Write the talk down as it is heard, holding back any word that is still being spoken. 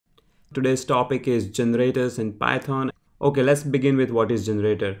Today's topic is generators in Python. Okay, let's begin with what is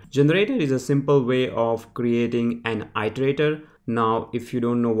generator. Generator is a simple way of creating an iterator. Now, if you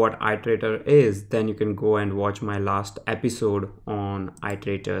don't know what iterator is, then you can go and watch my last episode on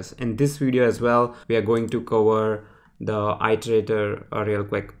iterators. In this video as well, we are going to cover the iterator real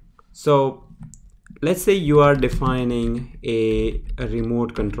quick. So let's say you are defining a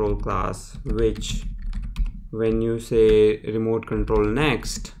remote control class, which when you say remote control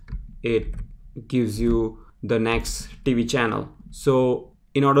next, it gives you the next TV channel. So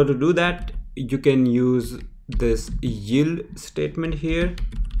in order to do that, you can use this yield statement here.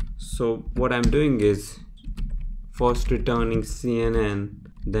 So what I'm doing is first returning CNN,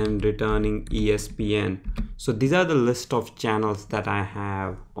 then returning ESPN. So these are the list of channels that I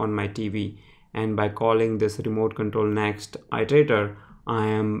have on my TV, and by calling this remote control next iterator, I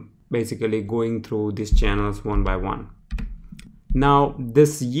am basically going through these channels one by one. Now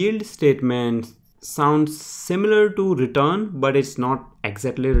this yield statement sounds similar to return, but it's not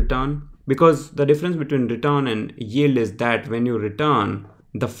exactly return, because the difference between return and yield is that when you return,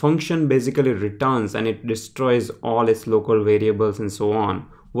 the function basically returns and it destroys all its local variables and so on,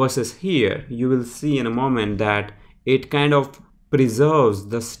 versus here you will see in a moment that it kind of preserves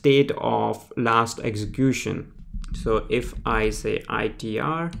the state of last execution. So if I say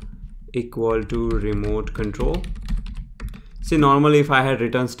itr equal to remote control, see, normally if I had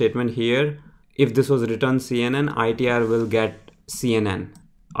return statement here, if this was return CNN, itr will get CNN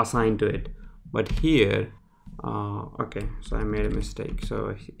assigned to it. But here, okay, so I made a mistake.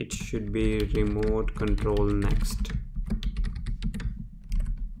 So it should be remote control next.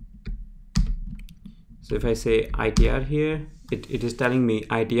 So if I say itr here, it is telling me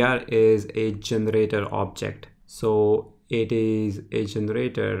itr is a generator object. So it is a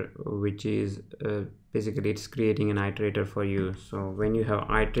generator, which is basically it's creating an iterator for you. So when you have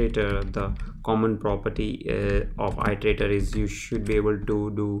iterator, the common property of iterator is you should be able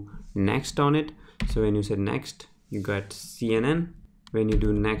to do next on it. So when you say next, you get CNN. When you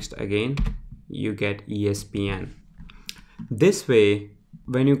do next again, you get ESPN. This way,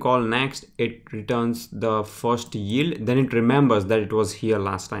 when you call next, it returns the first yield, then it remembers that it was here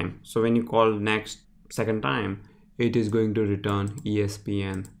last time. So when you call next second time, it is going to return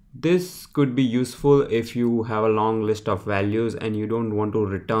ESPN. This could be useful if you have a long list of values and you don't want to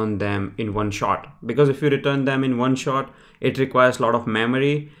return them in one shot, because if you return them in one shot, it requires a lot of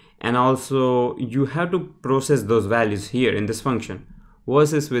memory, and also you have to process those values here in this function.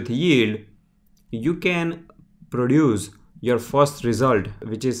 Versus with yield, you can produce your first result,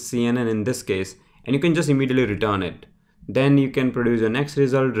 which is CNN in this case, and you can just immediately return it. Then you can produce your next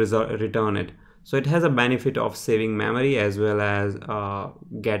result, return it. So it has a benefit of saving memory as well as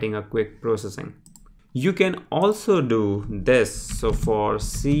getting a quick processing. You can also do this. So for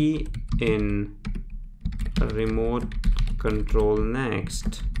C in remote control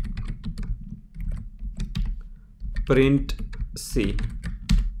next, print C.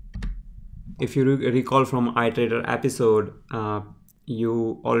 If you recall from iterator episode,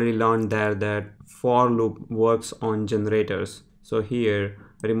 you already learned there that for loop works on generators. So here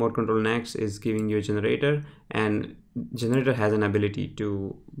remote control next is giving you a generator, and generator has an ability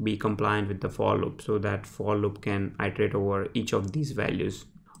to be compliant with the for loop, so that for loop can iterate over each of these values.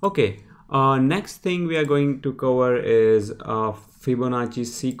 Okay, next thing we are going to cover is a Fibonacci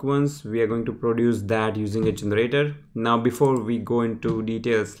sequence. We are going to produce that using a generator. Now before we go into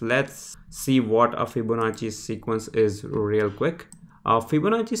details, let's see what a Fibonacci sequence is real quick. A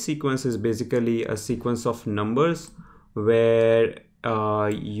Fibonacci sequence is basically a sequence of numbers where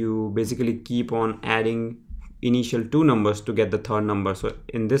you basically keep on adding initial two numbers to get the third number. So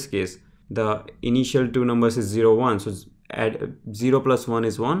in this case, the initial two numbers is 0, 1. So add 0 plus 1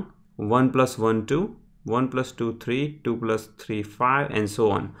 is 1, 1 plus 1, 2, 1 plus 2, 3, 2 plus 3, 5, and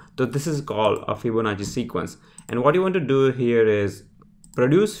so on. So this is called a Fibonacci sequence. And what you want to do here is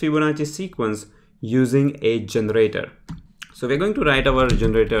produce Fibonacci sequence using a generator. So we're going to write our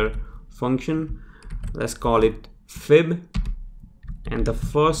generator function. Let's call it fib. And the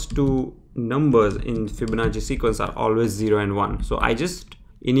first two numbers in Fibonacci sequence are always 0 and 1. So I just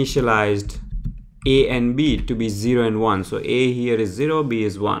initialized A and B to be 0 and 1. So A here is 0, B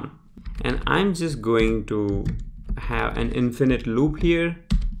is 1. And I'm just going to have an infinite loop here.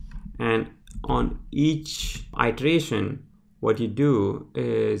 And on each iteration, what you do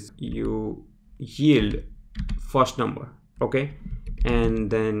is you yield first number, okay? And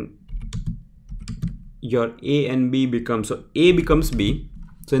then your A and B becomes, so A becomes B.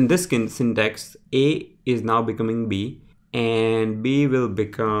 So in this syntax, A is now becoming B and B will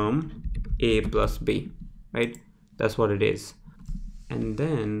become A plus B, right? That's what it is. And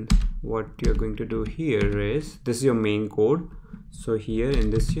then what you're going to do here is, this is your main code. So here in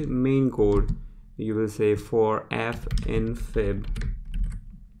this main code, you will say for f in fib.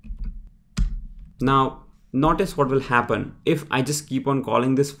 Now notice what will happen if I just keep on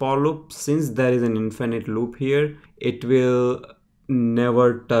calling this for loop. Since there is an infinite loop here, it will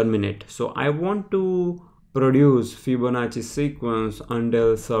never terminate. So I want to produce Fibonacci sequence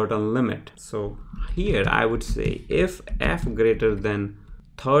until certain limit. So here I would say if f greater than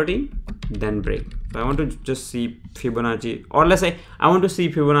 30, then break. So I want to just see Fibonacci, or let's say I want to see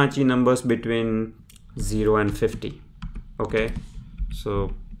Fibonacci numbers between 0 and 50. Okay,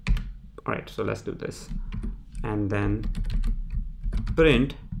 so all right, so let's do this and then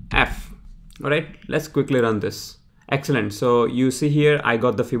print f. All right, let's quickly run this. Excellent. So you see here I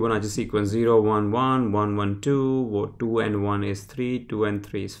got the Fibonacci sequence 0 1 1 1 1 2, 2 and 1 is 3, 2 and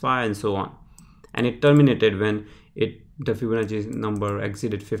 3 is 5, and so on. And it terminated when the Fibonacci number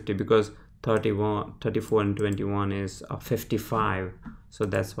exceeded 50, because 31, 34 and 21 is 55, so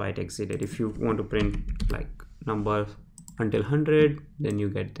that's why it exceeded. If you want to print like numbers until 100, then you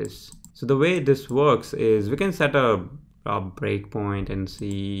get this. So the way this works is we can set a breakpoint and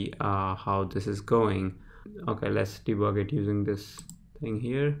see how this is going. Okay, let's debug it using this thing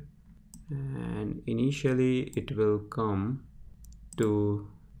here, and initially it will come to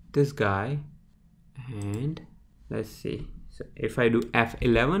this guy, and let's see. So if I do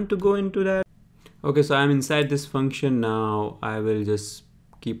F11 to go into that. Okay, so I'm inside this function now. I will just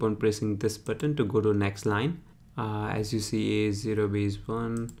keep on pressing this button to go to next line. As you see, A0 base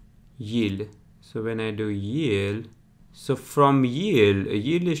 1 yield. So when I do yield, so from yield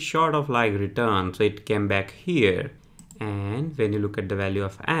is short of like return, so it came back here, and when you look at the value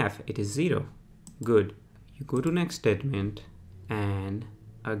of f, it is 0. Good. You go to next statement, and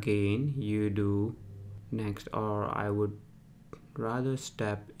again you do next, or I would rather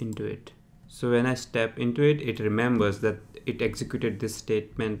step into it. So when I step into it, it remembers that it executed this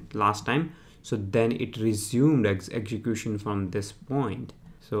statement last time, so then it resumed execution from this point.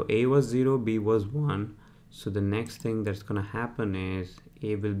 So A was 0, B was 1. So the next thing that's gonna happen is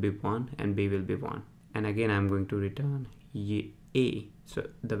A will be 1 and B will be 1. And again, I'm going to return A. So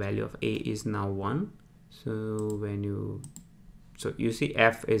the value of A is now 1. So when you see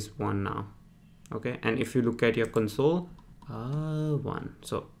F is 1 now. Okay, and if you look at your console, 1.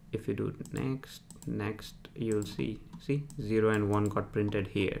 So if you do next, you'll see 0 and 1 got printed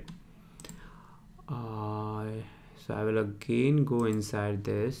here. So I will again go inside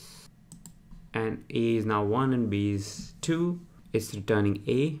this, and A is now 1 and B is 2. It's returning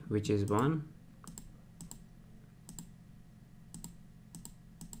A, which is 1.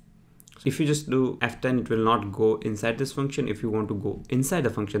 If you just do F10, it will not go inside this function. If you want to go inside the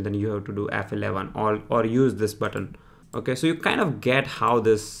function, then you have to do F11 or use this button. Okay, so you kind of get how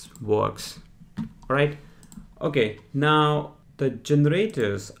this works. All right. Okay, now the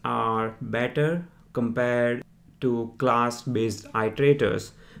generators are better compared to class-based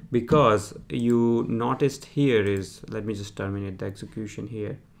iterators, because you noticed here is, let me just terminate the execution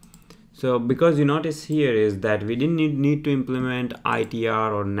here. So because you notice here is that we didn't need to implement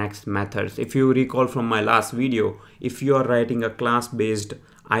ITR or next methods. If you recall from my last video, if you are writing a class-based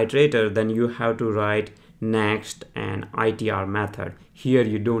iterator, then you have to write next and ITR method. Here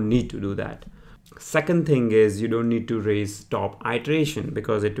you don't need to do that. Second thing is you don't need to raise stop iteration,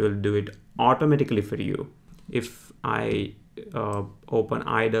 because it will do it automatically for you. If I open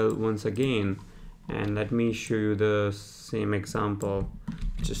idle once again, and let me show you the same example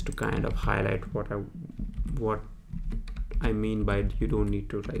just to kind of highlight what I mean by you don't need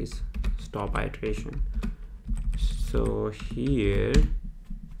to raise stop iteration. So here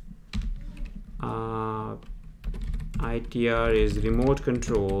ITR is remote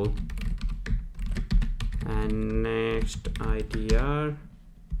control, and next ITR.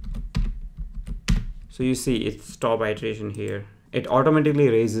 So you see it's stop iteration here. It automatically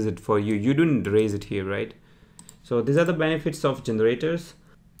raises it for you. You didn't raise it here, right? So these are the benefits of generators.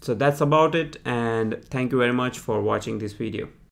 So that's about it, and thank you very much for watching this video.